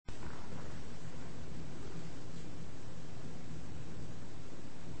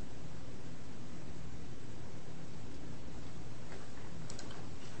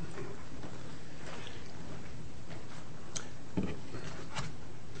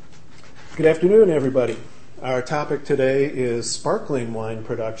Good afternoon, everybody. Our topic today is sparkling wine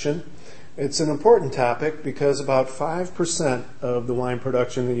production. It's an important topic because about 5% of the wine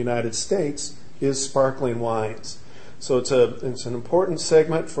production in the United States is sparkling wines. So it's an important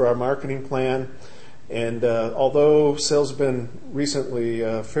segment for our marketing plan. And although sales have been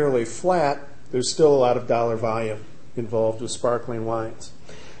recently fairly flat, there's still a lot of dollar volume involved with sparkling wines.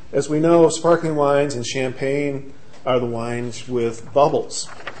 As we know, sparkling wines and champagne are the wines with bubbles.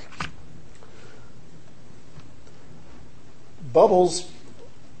 Bubbles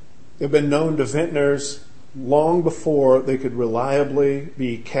have been known to vintners long before they could reliably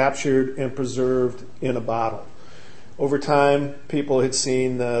be captured and preserved in a bottle. Over time, people had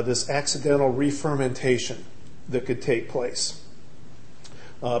seen this accidental re-fermentation that could take place.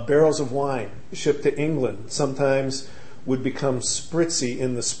 Barrels of wine shipped to England sometimes would become spritzy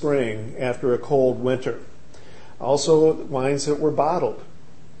in the spring after a cold winter. Also, wines that were bottled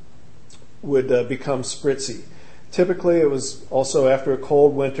would become spritzy. Typically, it was also after a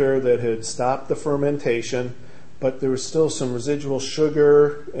cold winter that had stopped the fermentation, but there was still some residual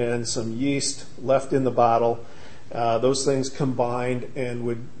sugar and some yeast left in the bottle. Those things combined and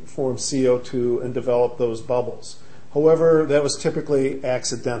would form CO2 and develop those bubbles. However, that was typically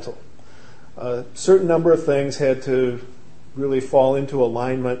accidental. A certain number of things had to really fall into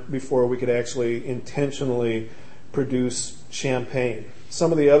alignment before we could actually intentionally produce champagne.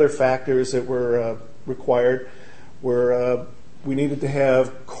 Some of the other factors that were required were we needed to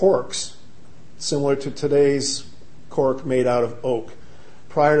have corks similar to today's cork made out of oak.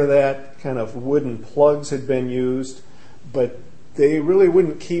 Prior to that, kind of wooden plugs had been used, but they really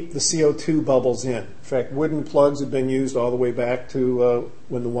wouldn't keep the CO2 bubbles in. In fact, wooden plugs had been used all the way back to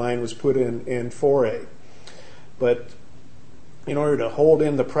when the wine was put in amphora. But in order to hold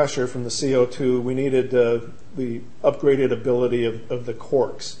in the pressure from the CO2, we needed the upgraded ability of the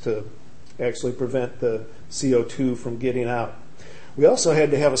corks to actually prevent the CO2 from getting out. We also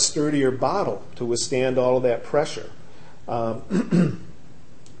had to have a sturdier bottle to withstand all of that pressure. Long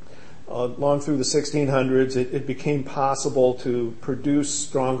through the 1600s, it became possible to produce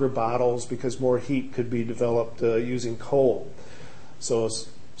stronger bottles because more heat could be developed using coal. So a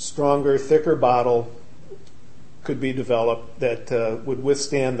stronger, thicker bottle could be developed that would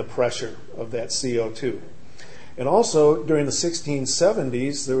withstand the pressure of that CO2. And also, during the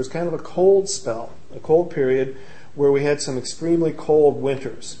 1670s, there was kind of a cold spell, a cold period, where we had some extremely cold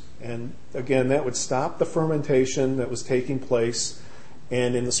winters. And again, that would stop the fermentation that was taking place.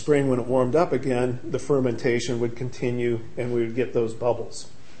 And in the spring, when it warmed up again, the fermentation would continue and we would get those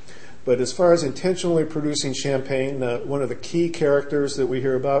bubbles. But as far as intentionally producing champagne, one of the key characters that we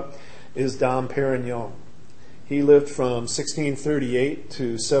hear about is Dom Perignon. He lived from 1638 to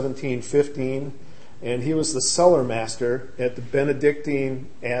 1715. And he was the cellar master at the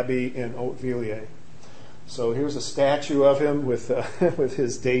Benedictine Abbey in Hautevillers. So here's a statue of him with with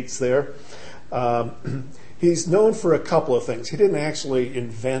his dates there. He's known for a couple of things. He didn't actually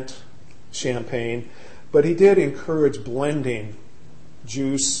invent champagne, but he did encourage blending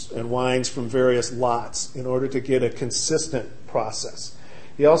juice and wines from various lots in order to get a consistent process.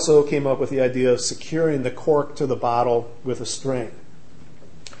 He also came up with the idea of securing the cork to the bottle with a string.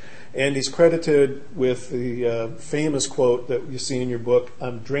 And he's credited with the famous quote that you see in your book,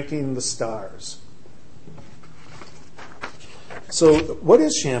 "I'm drinking the stars." So what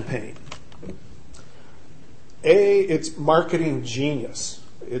is champagne? It's marketing genius.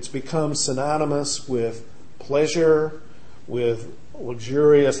 It's become synonymous with pleasure, with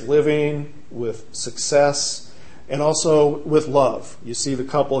luxurious living, with success, and also with love. You see the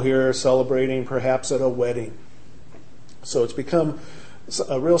couple here celebrating perhaps at a wedding. So it's become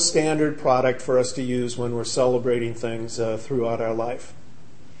a real standard product for us to use when we're celebrating things throughout our life.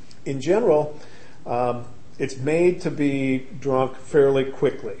 In general, it's made to be drunk fairly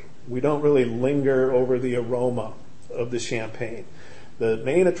quickly. We don't really linger over the aroma of the champagne. The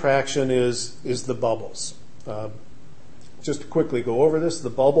main attraction is the bubbles. Just to quickly go over this, the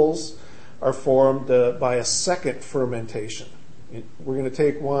bubbles are formed by a second fermentation. We're going to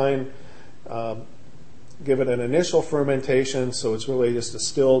take wine, give it an initial fermentation, so it's really just a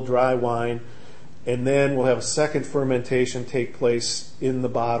still, dry wine, and then we'll have a second fermentation take place in the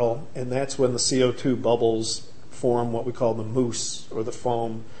bottle, and that's when the CO2 bubbles form what we call the mousse, or the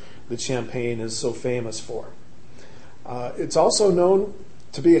foam that champagne is so famous for. It's also known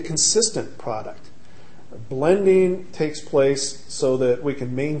to be a consistent product. Blending takes place so that we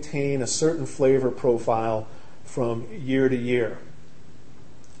can maintain a certain flavor profile from year to year.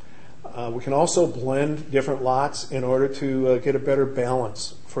 We can also blend different lots in order to get a better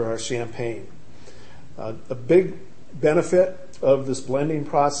balance for our champagne. A big benefit of this blending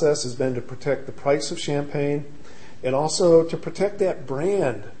process has been to protect the price of champagne and also to protect that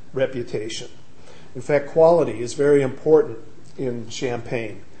brand reputation. In fact, quality is very important in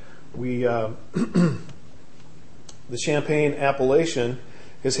champagne. The Champagne appellation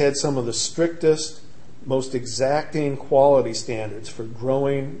has had some of the strictest, most exacting quality standards for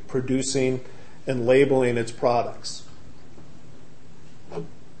growing, producing, and labeling its products.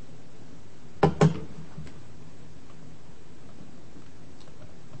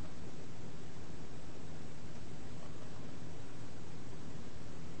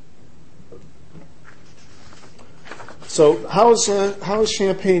 So how is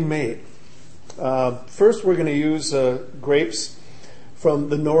champagne made? First, we're going to use grapes from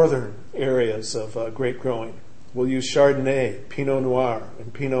the northern areas of grape growing. We'll use Chardonnay, Pinot Noir,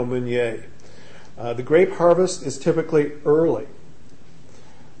 and Pinot Meunier. The grape harvest is typically early.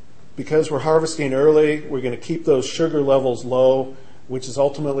 Because we're harvesting early, we're going to keep those sugar levels low, which is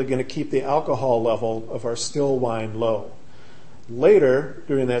ultimately going to keep the alcohol level of our still wine low. Later,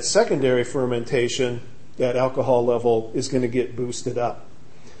 during that secondary fermentation, that alcohol level is going to get boosted up.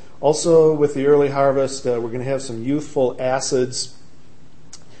 Also, with the early harvest, we're going to have some youthful acids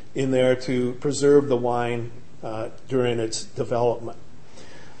in there to preserve the wine during its development.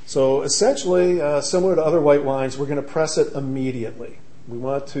 So essentially, similar to other white wines, we're going to press it immediately. We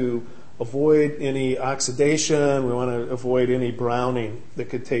want to avoid any oxidation. We want to avoid any browning that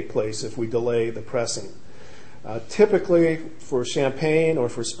could take place if we delay the pressing. Typically, for champagne or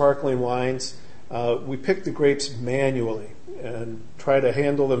for sparkling wines, we pick the grapes manually and try to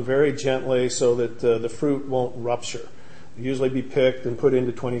handle them very gently so that the fruit won't rupture. They usually be picked and put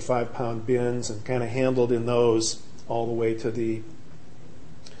into 25-pound bins and kind of handled in those all the way to the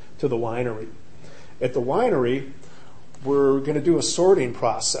winery. At the winery, we're going to do a sorting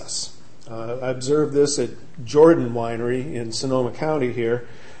process. I observed this at Jordan Winery in Sonoma County here,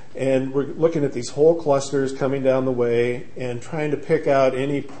 and we're looking at these whole clusters coming down the way and trying to pick out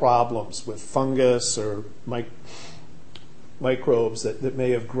any problems with fungus or microbes that may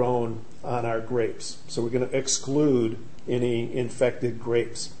have grown on our grapes. So we're going to exclude any infected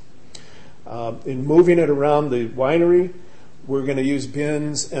grapes. In moving it around the winery, we're going to use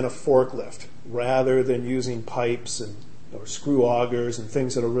bins and a forklift rather than using pipes or screw augers and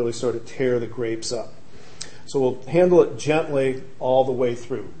things that will really sort of tear the grapes up. So we'll handle it gently all the way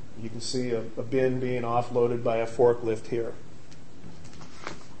through. You can see a bin being offloaded by a forklift here.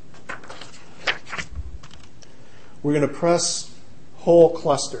 We're going to press whole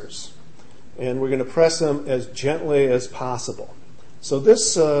clusters, and we're going to press them as gently as possible. So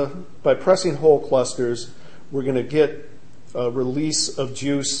this, by pressing whole clusters, we're going to get a release of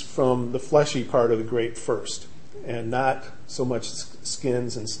juice from the fleshy part of the grape first, and not so much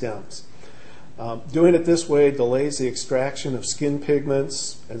skins and stems. Doing it this way delays the extraction of skin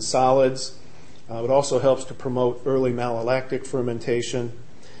pigments and solids. It also helps to promote early malolactic fermentation,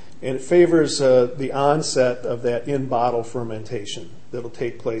 and it favors the onset of that in-bottle fermentation that will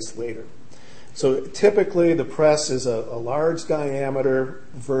take place later. So typically the press is a large diameter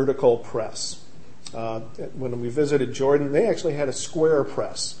vertical press. When we visited Jordan, they actually had a square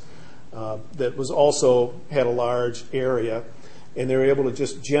press that was also had a large area, and they were able to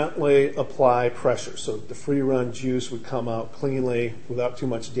just gently apply pressure so the free-run juice would come out cleanly without too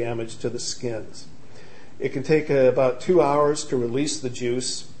much damage to the skins. It can take about 2 hours to release the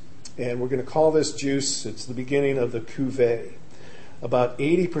juice, and we're going to call this juice, it's the beginning of the cuvee. About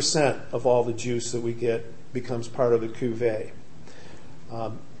 80% of all the juice that we get becomes part of the cuvee.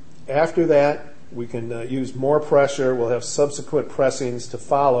 After that, we can use more pressure. We'll have subsequent pressings to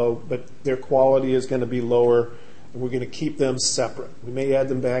follow, but their quality is going to be lower, and we're going to keep them separate. We may add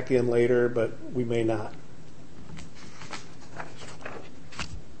them back in later, but we may not.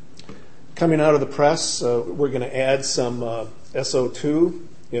 Coming out of the press, we're going to add some SO2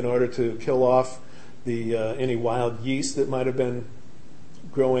 in order to kill off any wild yeast that might have been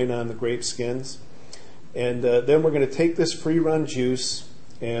growing on the grape skins. And then we're going to take this free-run juice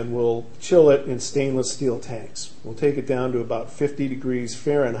and we'll chill it in stainless steel tanks. We'll take it down to about 50 degrees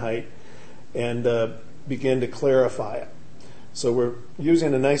Fahrenheit and begin to clarify it. So we're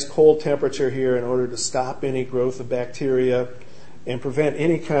using a nice cold temperature here in order to stop any growth of bacteria and prevent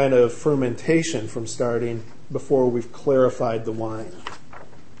any kind of fermentation from starting before we've clarified the wine.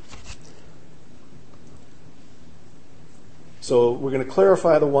 So we're going to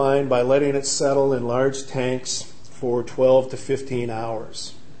clarify the wine by letting it settle in large tanks for 12 to 15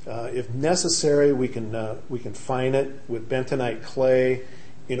 hours. If necessary, we can fine it with bentonite clay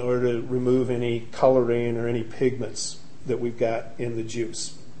in order to remove any coloring or any pigments that we've got in the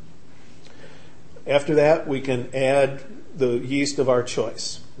juice. After that, we can add the yeast of our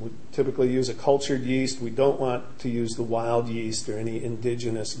choice. We typically use a cultured yeast. We don't want to use the wild yeast or any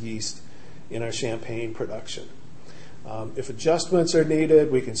indigenous yeast in our champagne production. If adjustments are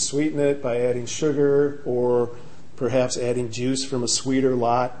needed, we can sweeten it by adding sugar or perhaps adding juice from a sweeter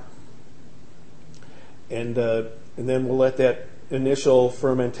lot. And then we'll let that initial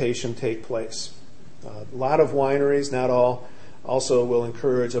fermentation take place. A lot of wineries, not all, also will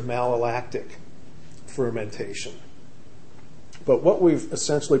encourage a malolactic fermentation. But what we've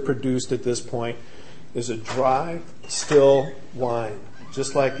essentially produced at this point is a dry, still wine,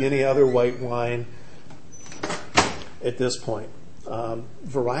 just like any other white wine at this point.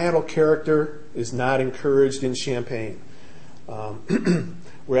 Varietal character is not encouraged in champagne.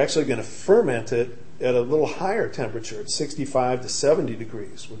 We're actually going to ferment it at a little higher temperature, at 65 to 70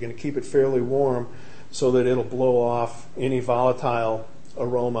 degrees. We're going to keep it fairly warm so that it'll blow off any volatile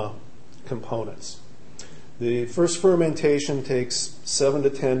aroma components. The first fermentation takes 7 to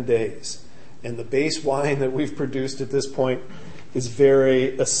 10 days, and the base wine that we've produced at this point is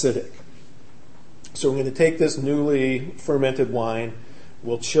very acidic. So we're going to take this newly fermented wine,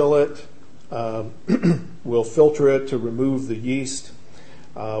 we'll chill it, we'll filter it to remove the yeast,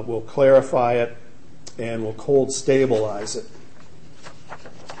 we'll clarify it, and we'll cold stabilize it.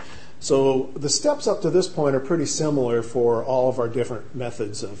 So the steps up to this point are pretty similar for all of our different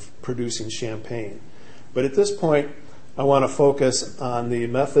methods of producing champagne. But at this point, I want to focus on the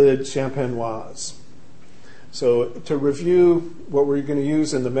method champenoise. So to review what we're going to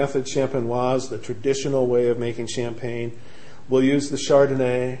use in the method champenoise, the traditional way of making champagne, we'll use the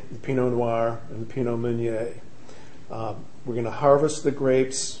Chardonnay, the Pinot Noir, and the Pinot Meunier. We're going to harvest the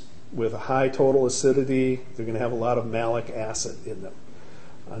grapes with a high total acidity. They're going to have a lot of malic acid in them.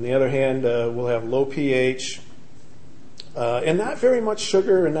 On the other hand, we'll have low pH and not very much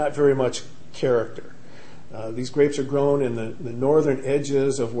sugar and not very much character. These grapes are grown in the northern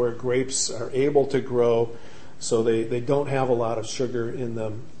edges of where grapes are able to grow, so they don't have a lot of sugar in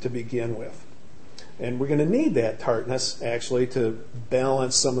them to begin with. And we're going to need that tartness, actually, to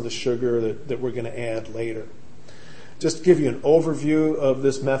balance some of the sugar that we're going to add later. Just to give you an overview of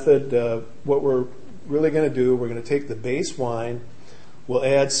this method, what we're really going to do, we're going to take the base wine, we'll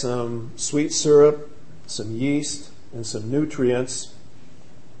add some sweet syrup, some yeast, and some nutrients,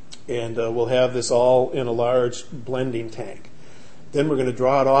 and we'll have this all in a large blending tank. Then we're going to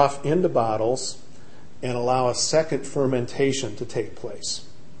draw it off into bottles and allow a second fermentation to take place.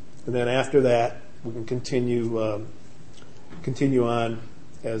 And then after that, we can continue on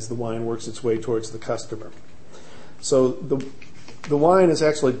as the wine works its way towards the customer. So the wine is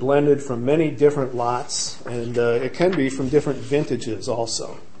actually blended from many different lots, and it can be from different vintages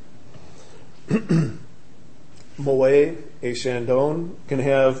also. Moet et Chandon can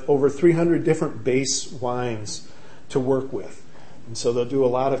have over 300 different base wines to work with. And so they'll do a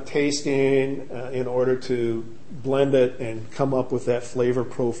lot of tasting in order to blend it and come up with that flavor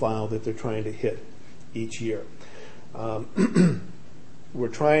profile that they're trying to hit each year. We're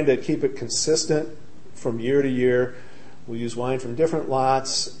trying to keep it consistent from year to year. We'll use wine from different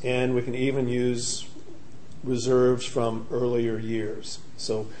lots, and we can even use reserves from earlier years.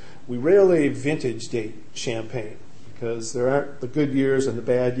 So we rarely vintage date champagne because there aren't the good years and the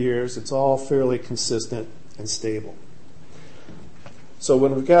bad years. It's all fairly consistent and stable. So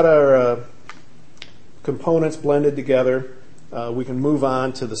when we've got our components blended together, we can move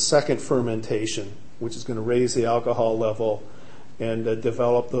on to the second fermentation, which is going to raise the alcohol level and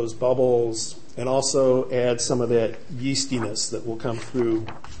develop those bubbles and also add some of that yeastiness that will come through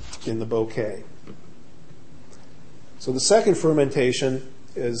in the bouquet. So the second fermentation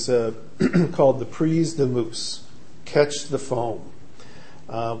is called the prise de mousse, catch the foam.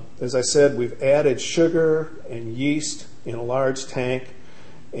 As I said, we've added sugar and yeast in a large tank,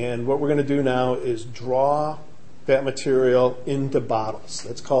 and what we're going to do now is draw that material into bottles.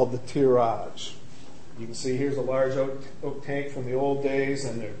 That's called the tirage. You can see here's a large oak tank from the old days,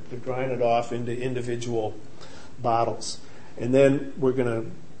 and they're drying it off into individual bottles. And then we're going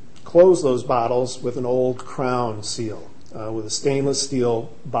to close those bottles with an old crown seal with a stainless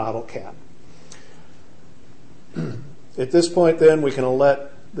steel bottle cap. At this point, then, we can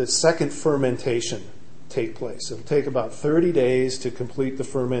let the second fermentation take place. It'll take about 30 days to complete the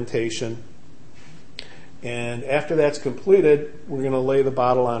fermentation. And after that's completed, we're going to lay the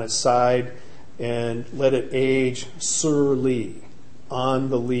bottle on its side and let it age sur lie, on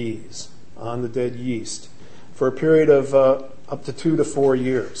the lees, on the dead yeast, for a period of up to 2 to 4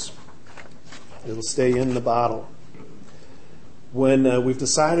 years. It'll stay in the bottle. When we've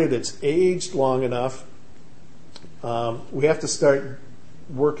decided it's aged long enough, we have to start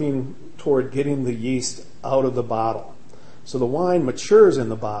working toward getting the yeast out of the bottle. So the wine matures in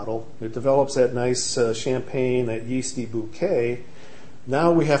the bottle. It develops that nice champagne, that yeasty bouquet.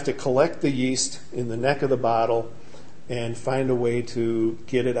 Now we have to collect the yeast in the neck of the bottle and find a way to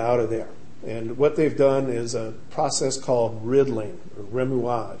get it out of there. And what they've done is a process called riddling, or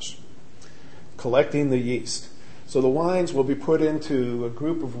remuage, collecting the yeast. So the wines will be put into a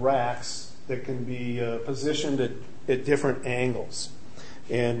group of racks that can be positioned at different angles.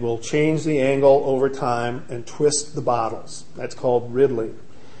 And we'll change the angle over time and twist the bottles. That's called riddling.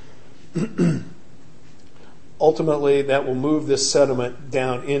 Ultimately, that will move this sediment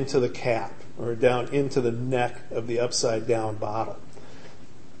down into the cap or down into the neck of the upside down bottle.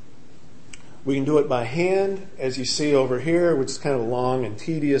 We can do it by hand, as you see over here, which is kind of a long and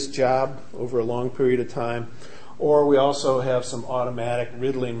tedious job over a long period of time. Or we also have some automatic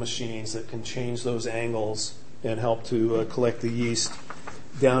riddling machines that can change those angles and help to collect the yeast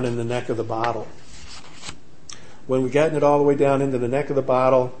down in the neck of the bottle. When we've gotten it all the way down into the neck of the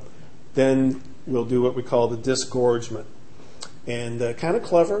bottle, then we'll do what we call the disgorgement. And kind of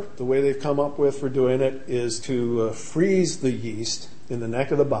clever, the way they've come up with for doing it is to freeze the yeast in the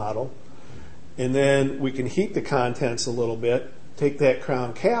neck of the bottle, and then we can heat the contents a little bit, take that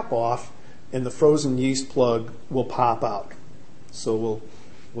crown cap off, and the frozen yeast plug will pop out. So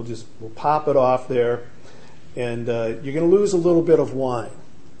we'll pop it off there, and you're going to lose a little bit of wine.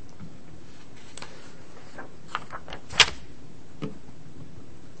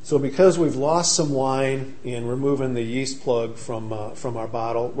 So because we've lost some wine in removing the yeast plug from our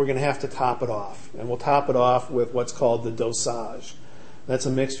bottle, we're going to have to top it off. And we'll top it off with what's called the dosage. That's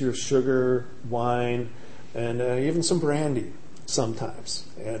a mixture of sugar, wine, and even some brandy sometimes.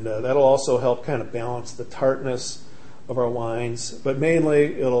 And that'll also help kind of balance the tartness of our wines. But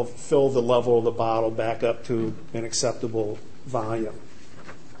mainly, it'll fill the level of the bottle back up to an acceptable volume.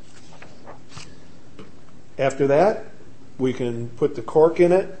 After that, we can put the cork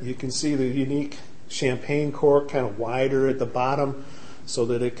in it. You can see the unique champagne cork, kind of wider at the bottom, so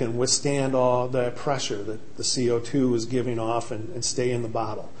that it can withstand all the pressure that the CO2 is giving off and stay in the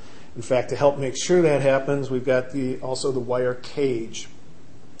bottle. In fact, to help make sure that happens, we've got also the wire cage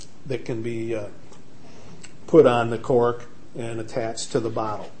that can be put on the cork and attached to the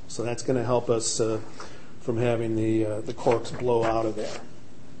bottle. So that's going to help us from having the corks blow out of there.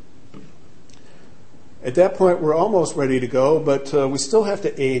 At that point, we're almost ready to go, but we still have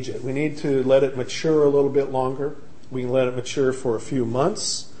to age it. We need to let it mature a little bit longer. We can let it mature for a few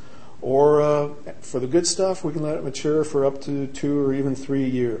months, or for the good stuff, we can let it mature for up to 2 or even 3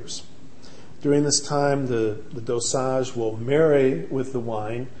 years. During this time, the dosage will marry with the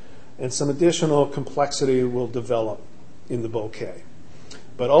wine, and some additional complexity will develop in the bouquet.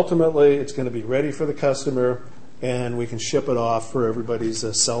 But ultimately, it's going to be ready for the customer, and we can ship it off for everybody's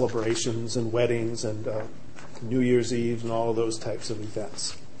celebrations and weddings and New Year's Eve and all of those types of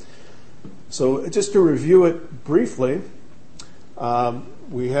events. So just to review it briefly,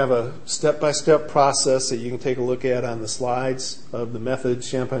 we have a step-by-step process that you can take a look at on the slides of the method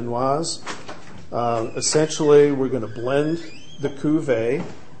champenoise. Essentially, we're going to blend the cuvee.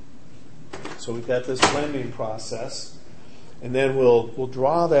 So we've got this blending process, and then we'll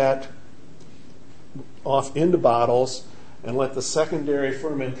draw that off into bottles and let the secondary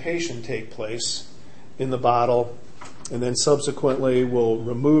fermentation take place in the bottle, and then subsequently we'll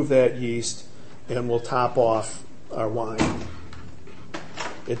remove that yeast and we'll top off our wine.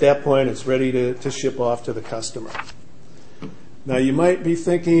 At that point, it's ready to ship off to the customer. Now, you might be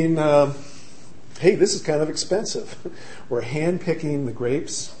thinking, hey, this is kind of expensive. We're hand-picking the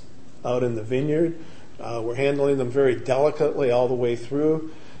grapes out in the vineyard. We're handling them very delicately all the way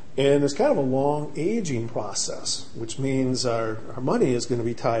through. And there's kind of a long aging process, which means our money is going to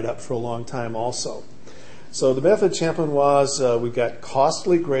be tied up for a long time also. So the method champenoise, we've got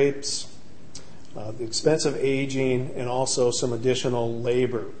costly grapes, the expensive aging, and also some additional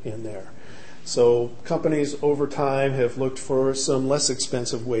labor in there. So companies over time have looked for some less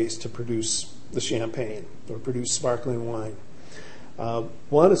expensive ways to produce the champagne or produce sparkling wine.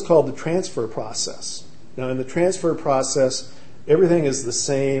 One is called the transfer process. Now, in the transfer process, everything is the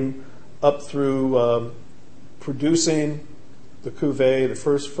same up through producing the cuvee, the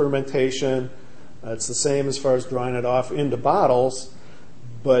first fermentation. It's the same as far as drawing it off into bottles,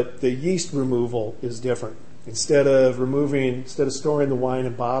 but the yeast removal is different. Instead of storing the wine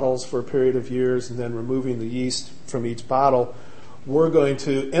in bottles for a period of years and then removing the yeast from each bottle, we're going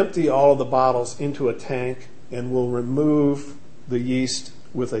to empty all of the bottles into a tank, and we'll remove the yeast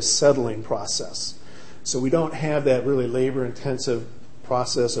with a settling process. So we don't have that really labor-intensive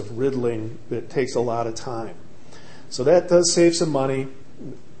process of riddling that takes a lot of time. So that does save some money.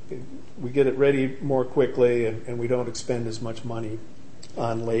 we get it ready more quickly, and we don't expend as much money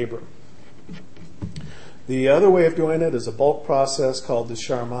on labor. The other way of doing it is a bulk process called the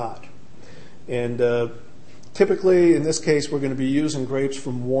Charmat. And typically, in this case, we're going to be using grapes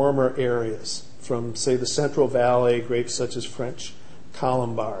from warmer areas, from, say, the Central Valley, grapes such as French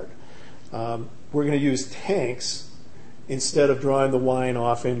Colombard. We're going to use tanks instead of drawing the wine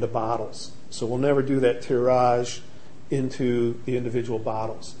off into bottles. So we'll never do that tirage into the individual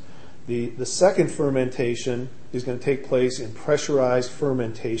bottles. The second fermentation is going to take place in pressurized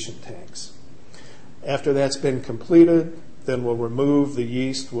fermentation tanks. After that's been completed, then we'll remove the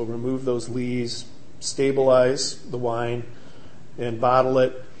yeast, we'll remove those lees, stabilize the wine, and bottle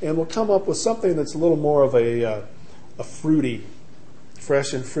it, and we'll come up with something that's a little more of a fruity,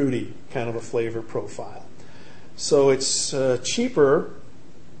 fresh and fruity kind of a flavor profile. So it's cheaper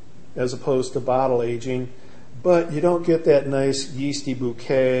as opposed to bottle aging, but you don't get that nice yeasty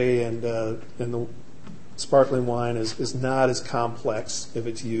bouquet, and the sparkling wine is not as complex if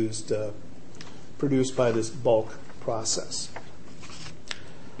it's used, produced by this bulk process.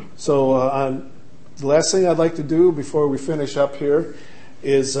 So the last thing I'd like to do before we finish up here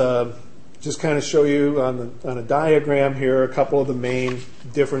is just kind of show you on a diagram here a couple of the main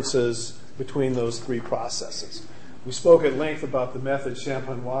differences between those three processes. We spoke at length about the method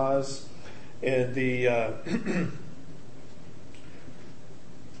champenoise and the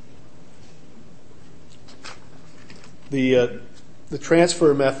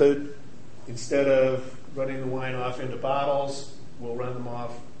transfer method. Instead of running the wine off into bottles, we'll run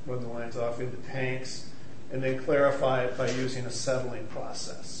the wines off into tanks, and then clarify it by using a settling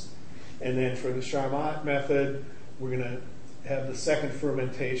process. And then for the Charmat method, we're going to have the second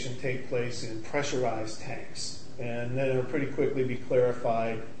fermentation take place in pressurized tanks, and then it'll pretty quickly be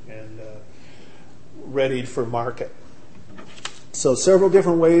clarified and readied for market. So several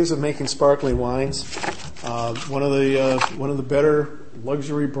different ways of making sparkling wines. One of the better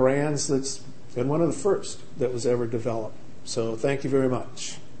luxury brands and one of the first that was ever developed. So thank you very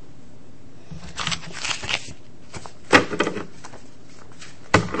much.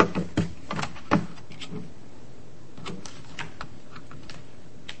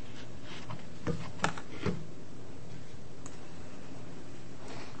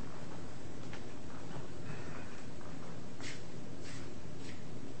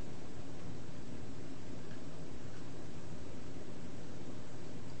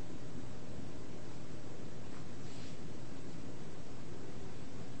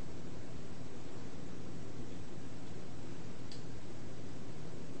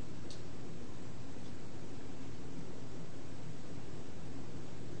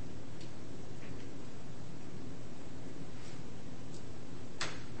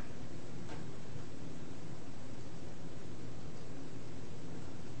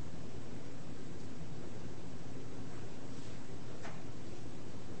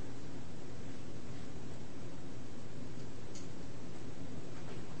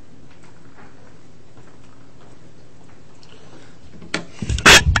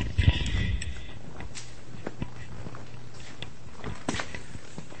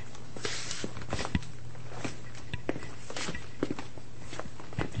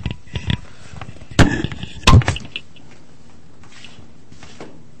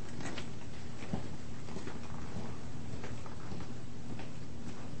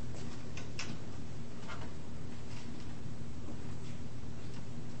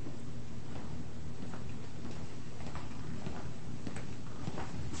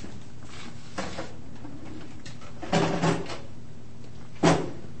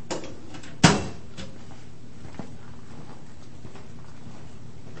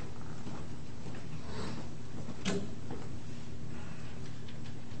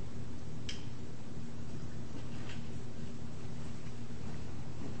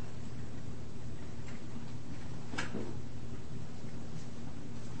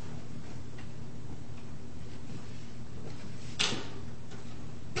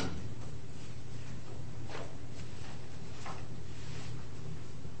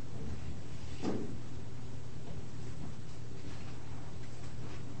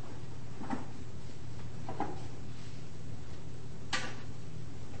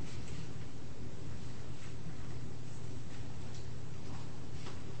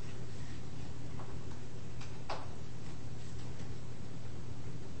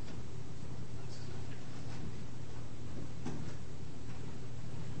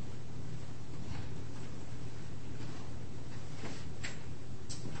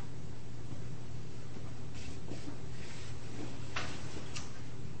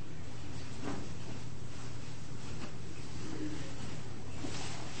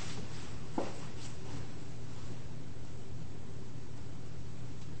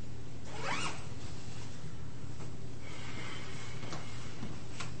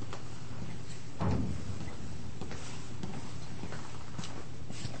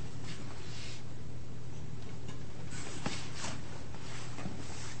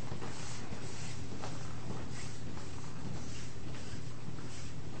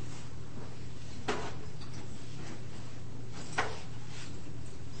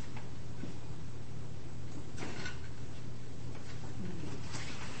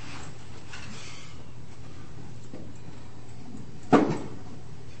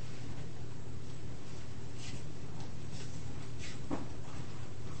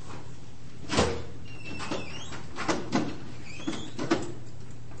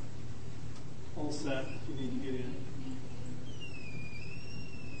 set if you need to get in.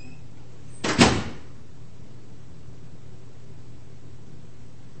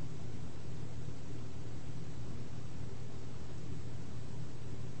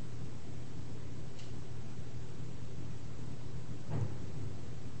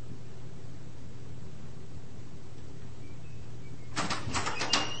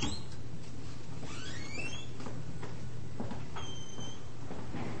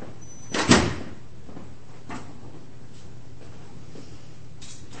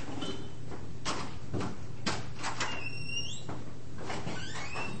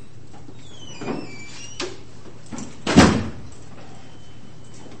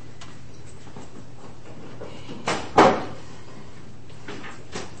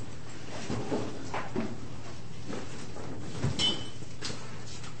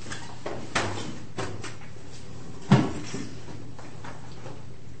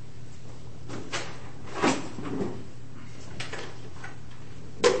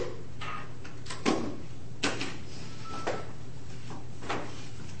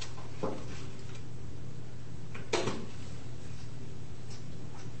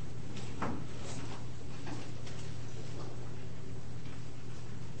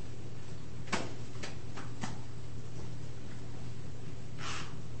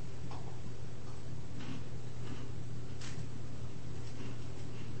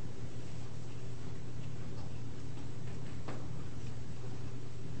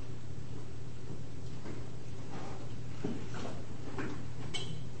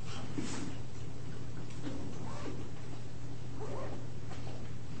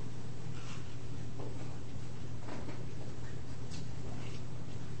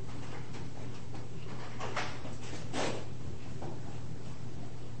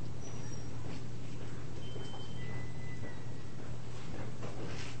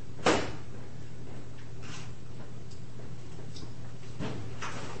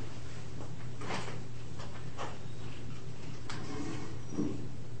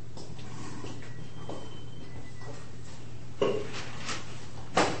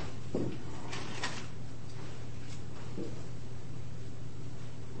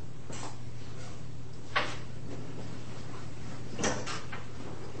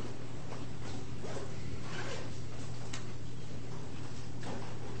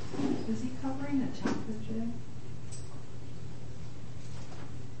 Is he covering a chapter, Jim?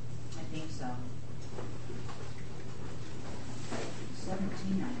 I think so.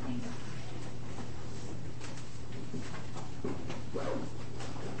 17, I think.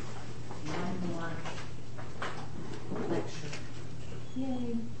 One more lecture.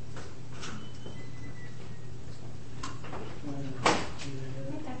 Yay.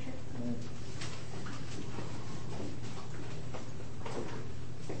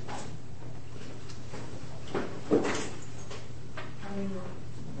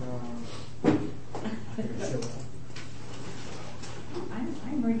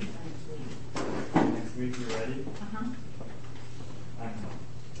 I'm ready for next week. Next week, you ready? Uh-huh. I'm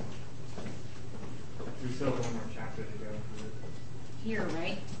not. We still have one more chapter to go through. Here,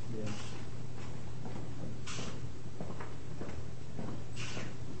 right? Yes.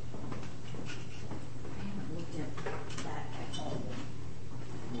 I haven't looked at that at all.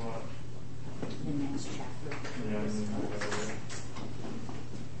 What? The next chapter. Yeah, I mean,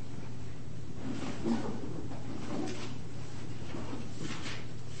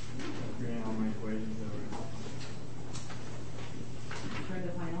 figuring all my equations over. For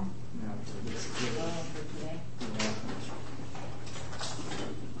the final? Now for this. Oh, for today? Yeah.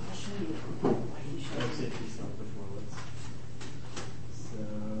 I'll show you. Why do you show I'll me? take these up before let's. So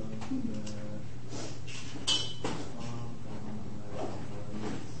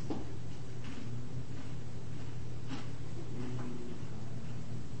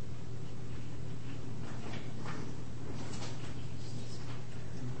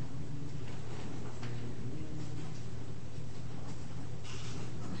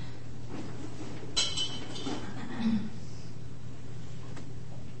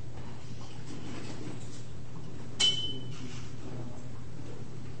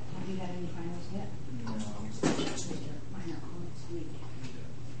Have you had any finals yet? no. Mine are all next week.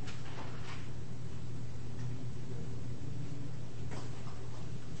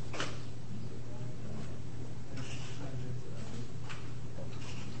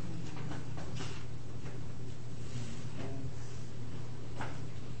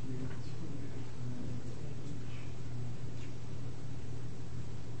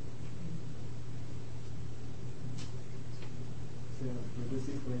 So for this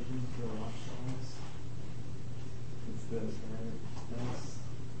equation for Rothschild's, it's this, right? S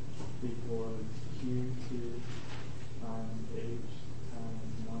equals 2 times h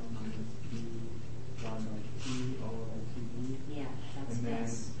times 1 minus b divided by t all over 2b. Yeah, that's And then,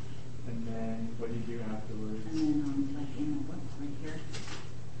 this. and then what do you do afterwards? And then, like in the book right here,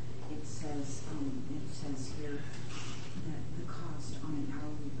 it says here that the cost on an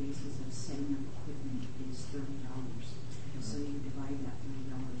hourly basis of setting up equipment is $30. So you divide that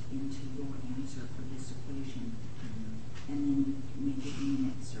 $30 into your answer for this equation, and then you make it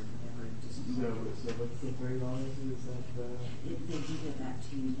units or whatever. It doesn't matter. So what's the $30? Is that the They give that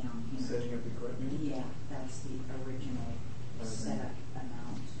to you down here. setting up equipment? Yeah, that's the original Okay. setup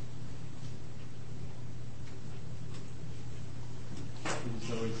amount. Is this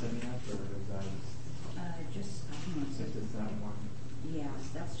always setting up, or is that Just, I don't know, just, it's just that one? yeah,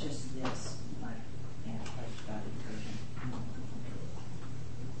 that's just this. Yeah, that's about it.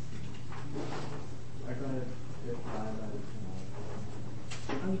 I got it 5 out of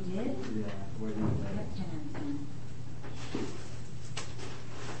 10. Oh, you did? Yeah, what do you I got think? 10 and 10.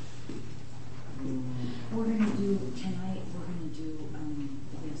 We're gonna do, tonight, we're gonna do,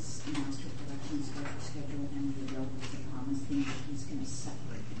 this master production schedule and the available promise thing, but he's gonna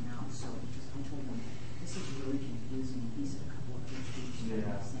separate them out, so, because I told him, this is really confusing, and he said a couple of other students do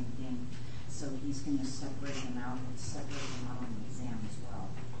Yeah. the same thing. So he's gonna separate them out and separate them out on the exam as well.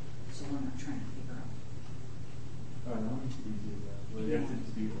 So we're not trying to figure out. Oh, that one's easy though. Well, you have to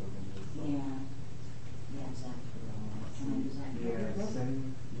just be organized. So. Yeah. Yeah, exactly. Can I use that? Yeah,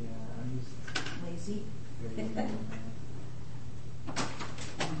 same. Yeah, I'm just Lazy? very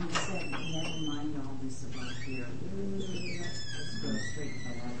And he said, never mind all this about here. Let's go straight to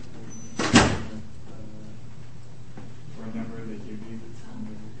that. Remember they give you the time.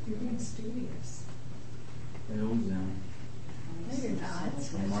 You're being studious. I always am. No, you're not.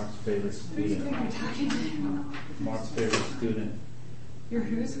 I'm Mark's favorite Who do you think student. you're talking to? Mark's favorite student. You're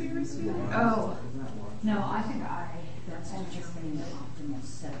whose favorite student? Mine. Oh, Is that one? no, I think That's determining the optimal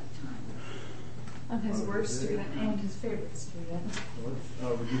setup time. I'm his worst student and his favorite student.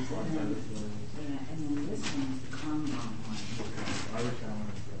 Oh, we just lost that as well. Yeah, and then this one's the Kanban one. I wish I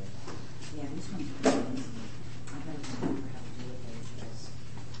wanted to. Yeah, this one's pretty easy. I gotta remember how to do it because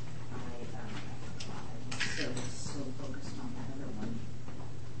I was so focused on that other one.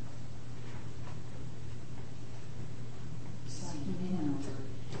 So he went over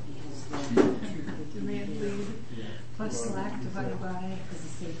because the 250 Demand lead plus slack divided by because the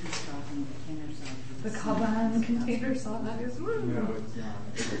safety stock and the container size. the Kanban container size. No, it's not.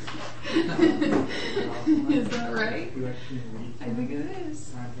 Is that right? You actually read I think it is.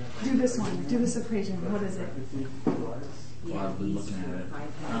 times that Do this one. Do this equation. What is it? parentheses plus. Yeah, Well, I've been these looking at were it.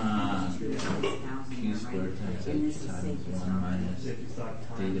 5,000, Q squared times And h this is times safety 1 stock. minus Safety stock d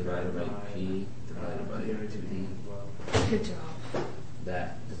times divided by p divided by the other 2d. thing as well. Good job. That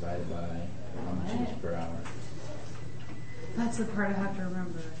divided by how much is per hour. That's the part I have to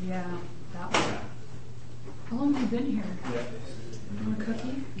remember. Yeah, that one. How long have you been here? Yeah. Want a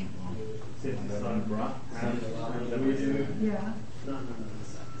cookie? Safety stock times that we do. Yeah.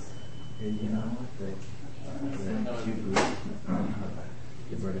 You know, the Q group,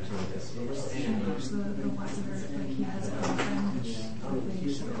 you brought it to this. Watch the ones that are like he has a girlfriend, which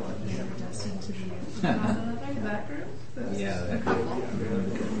they should be destined to be that group. That's Yeah, that couple.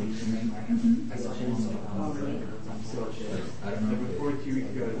 I don't know. Before 2 weeks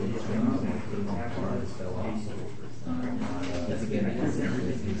ago, What was going on? Put them on par, it fell off. That's again,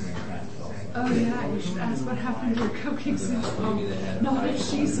 everything's Oh yeah, you should ask what happened to your cupcakes sample. Not if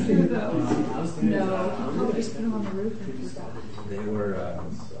she's here though. No, he probably just put them on the roof and forgot. They were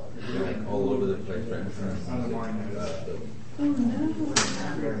like all over the place right in front of the Oh no.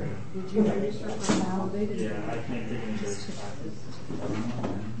 Did you register for now? They didn't. Yeah, I can't take any of those classes.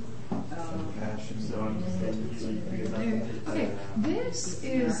 So I'm just taking Okay, this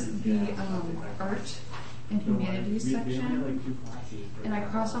is the art and humanities We only section, have like 2 classes. and I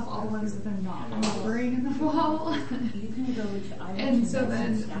crossed off all the ones that they're not offering in the fall. You can go to. And so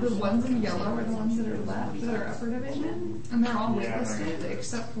then the ones in yellow are the ones that are left, that are upper division, and they're all listed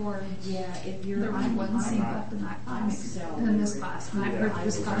except for Yeah, if you're. there was one seat left in that class, and then this class, and I've heard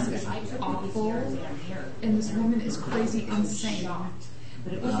this class is awful, and this woman is crazy insane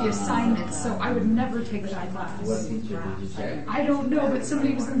with the assignments, so I would never take that What class. teacher did you check? I don't know, but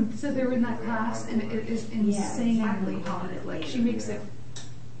somebody said they were in that class, and it is insanely hard. Like, she makes it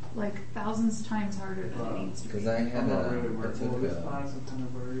like thousands times harder than it needs to be. Because I had Not really I work. took Well, this a class I'm kind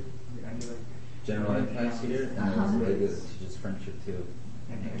of worried. I need like general ed class here, and it was Uh-huh. really good. It teaches friendship too.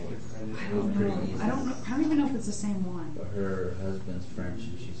 It was pretty easy. I don't even know if it's the same one. But her husband's French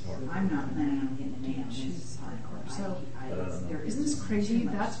and she's hard. I'm not planning on getting an A on She's this. hardcore. So, But I don't know. isn't this crazy?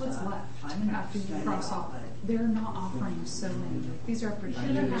 That's what's left after you cross off. They're not offering so many. These are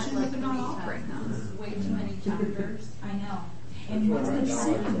pretentious, but they're not offering them. Way too many chapters. I know. And what's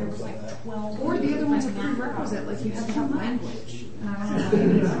insane, there was like 12. Or the other one's a prerequisite, like you have to have language. And I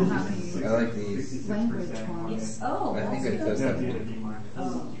don't have any I like these. language ones. Oh, I think that's it does good. have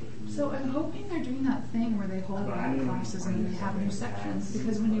Oh. So I'm hoping they're doing that thing where they hold back classes and they have new sections,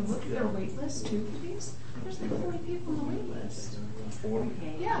 because when you look at their wait list too for these, there's like 40 people on the wait list. 40.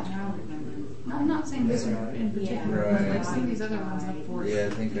 Okay, Yeah. now I remember. I'm not saying this one in particular, but Right. like some of these other ones have 40. Yeah, I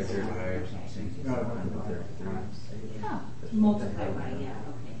think I heard higher something. Yeah. Multiply by, yeah,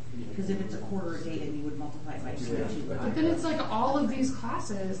 okay. Because if it's a quarter a day, then you would multiply it by 2. But then it's like all of these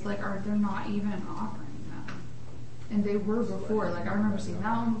classes, like, they're not even offering them. And they were before. Like, I remember seeing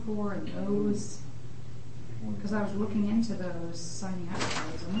that one before and those. Because I was looking into those, signing up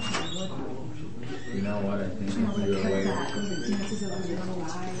for those. I'm not going to look at them. You know what? I think You know, I threw like, away. cut that. It was the dances of the world.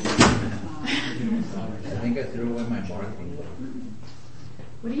 I think I threw away my marketing book.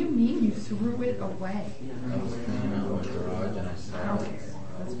 What do you mean you threw it away? I was cleaning out my garage and I I saw don't it. care.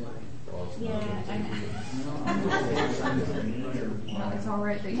 That's fine. Well, it's all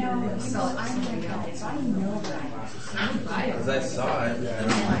right that you're going to sell it to somebody else. I know that. I would buy Because it. I saw it, and I'm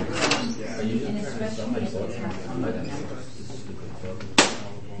like, I usually try to sell my books. I'm like, this is a stupid book.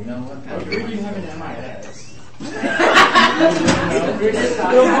 You know what? How weird you have an MIS?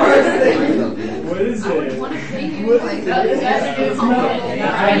 What is I would it? want to pay you like a comparable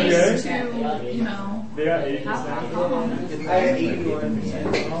price to, you know, They got have 80%. that phone. I had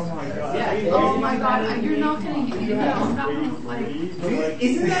 81%. Oh my god. Oh my god, you're not gonna, you know, I'm not gonna like,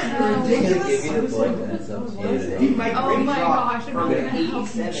 Isn't that no. They give you the book and it's up to you. Oh my gosh, I'm not gonna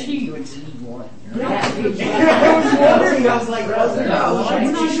help you cheat. Yeah. I was wondering, I was like, why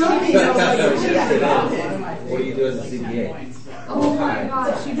did you show me? I was like, What do you do as a CPA? Oh my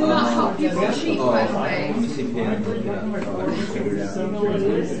gosh, you do not help people cheat, by the way. CPA.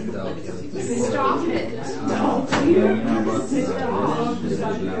 Stop it.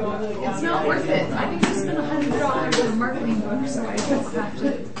 It's not worth it. I need to spend $100 on a marketing book so I don't have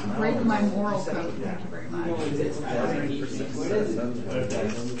to break my moral code. Thank you very much.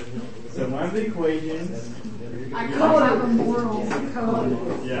 So one of the equations. I don't have a moral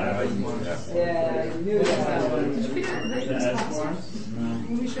code. Yeah. yeah, I knew that one. Did you figure out The this S class? form.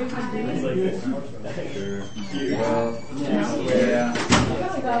 Can we show you how to do It's it? like Sure. Q. Well, yeah.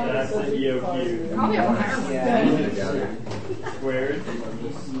 That's the EOQ. Probably have a higher one. Yeah. Squared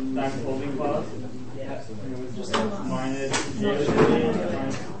times holding cost minus divided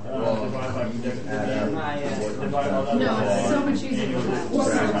by projected divide all that No, by it's so much easier than that.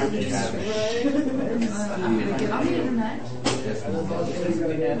 I'm gonna get on the internet. Are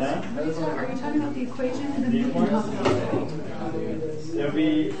you talking about the equation and then we can talk about it? It'll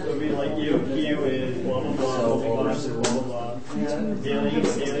be like EOQ is blah blah blah, holding cost is blah blah blah, daily demand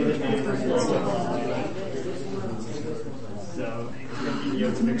is blah blah blah. So it's gonna be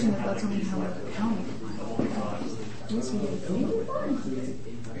Not to mention that EOQ. that's only how we're accounting. Yes, we do.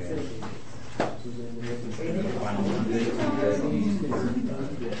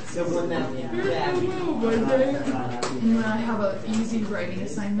 So when that, yeah. And then I have an easy writing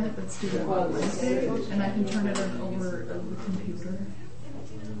assignment that's due on Wednesday, and I can turn it over the computer.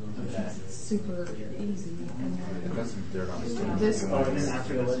 It's super easy. And I got some dirt on the then stage. this Oh, and then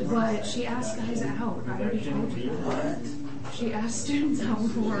after the but she asked guys out. I already told you that. She asked students out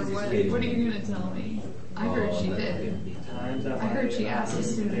before. What are you going to tell me? I heard she did. times that I heard she asked a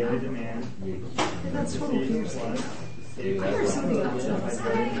student daily out. demand That's total hearsay. I heard something else. Is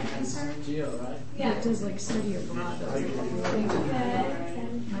that any concern? Yeah, it does like study abroad. That's like a big thing.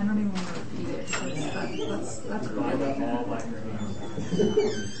 I don't even want to repeat it because that's divide up cool. all by her.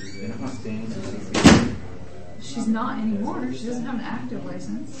 You know how standing is CPA? She's not anymore. She doesn't have an active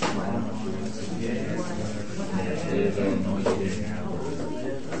license. What happened? They don't know you didn't have a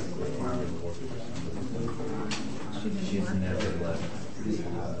requirement work or something. She didn't She's work. never left.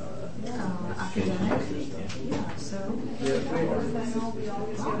 Academic. Yeah, so.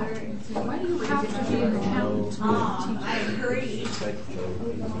 Why do you have to be an accountant to be a teacher?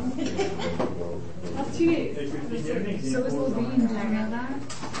 That's cute. So is Levine, do you know that?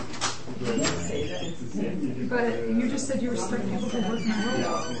 But you just said you respect people who work in the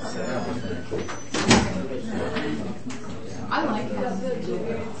world. I like him.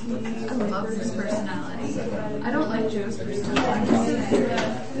 I love his personality. I don't like Joe's personality.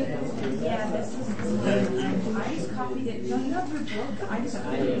 Yeah, this is copied it. No, you have your book. I just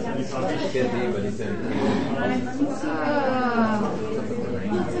copied it. Can't be, but he said. Looks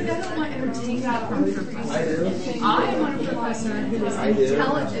like I don't want to take that from a professor. I want a professor who is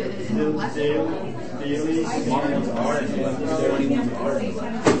intelligent and intellectual.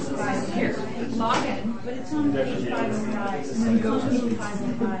 Here, log in. But it's on page 505. And then go to page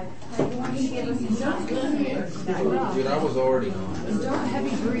 505. Dude, I was already on. And don't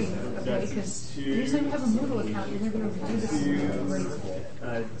heavy breathe, okay? Because anytime you have a Moodle account, you're never going to do this.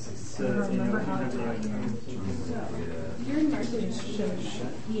 Remember how to do it. You're in March.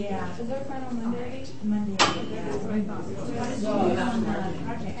 Yeah. Is there final Monday? Monday. That's what I thought.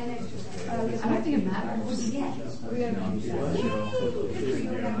 I don't think it matters. Yeah. We gotta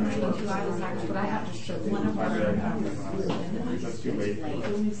But I have to show One of our That's too late.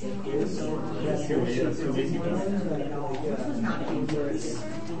 That's too late. That's too late.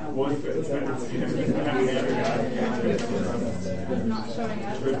 One foot. It's gonna have the other guy. is not showing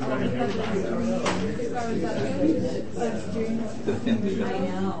up. So all of a sudden, 6 hours that good, but it's doing I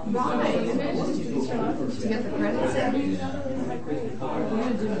know. Why? to To get the credits in?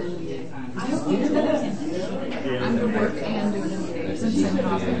 I hope you do that. I'm going to work and do an MBA since I'm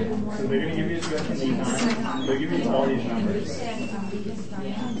not. So they're gonna give you a special time. They'll give you all these numbers.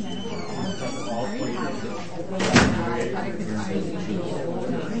 That's all for you.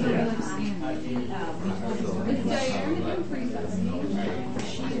 Is Diane in preschool?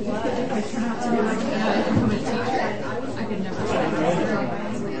 If I turn out to be like that and become a teacher, I could never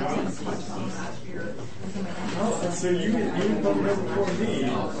So you come there before me.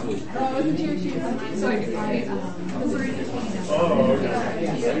 Oh, I wasn't sure she was. So I could write, Oh, okay.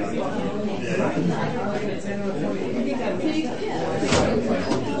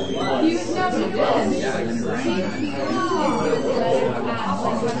 He was not good.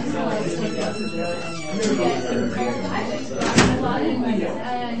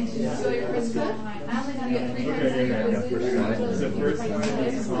 And so your first cut, I only had to get 3 times a year. The first one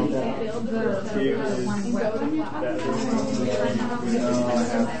is the one weapon you talked No, I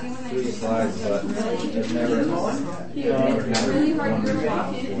have 3 slides, but I've never. He was really hard to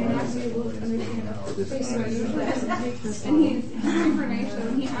walk in and not be able to understand. So usually doesn't take this. And he's super nice, so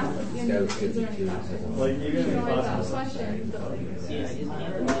he asked at the end, is there any questions? like even So in I asked class. questions.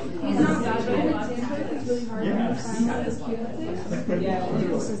 He's not bad, but I think Stanford is really hard to understand what his cute is.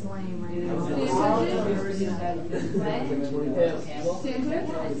 This is lame right now. Stanford to get an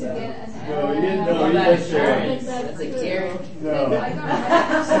No, you didn't know. You just shared. That's a Gary. No. I got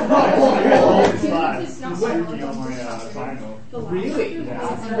It's not working on my final. Really?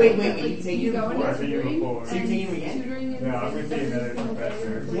 Yeah. Wait, you take You it go before? I think you before. So you're taking it again? tutoring in No, I'm going to take another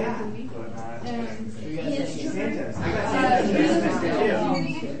professor. Yeah. But not. And You guys are taking Santa. I got Santa this semester too.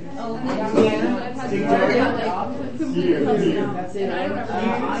 That's it. I don't remember.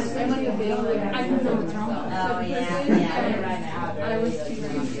 I'm like a big, I can know what's wrong. Oh, yeah, So yeah. I was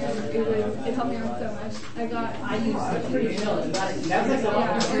tutoring. It helped me out so much. I used it pretty chill. That's like the one.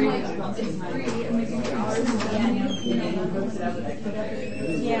 It's free and making hours and you know,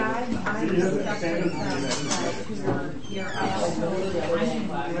 Yeah, I'm You have stuck Santa's with doing that. your absolutely.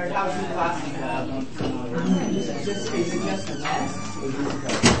 How's your class you have? Is it just a test?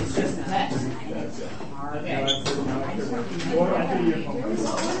 It's just a test. Okay. Or I think you're home.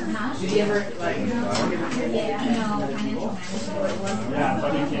 Did you ever like? Yeah, no, financial management. Yeah,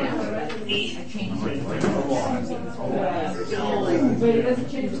 but you can't. I changed it. But it doesn't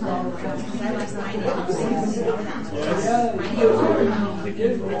change time. Because I like finance.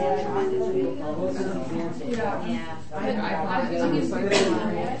 Yeah. Yeah. I think it's like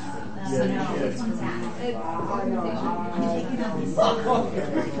So no, this one's that. it's organization. I'm taking up this.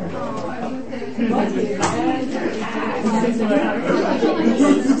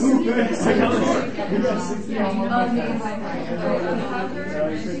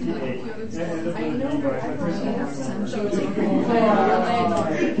 I know her.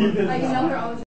 I know her all the time.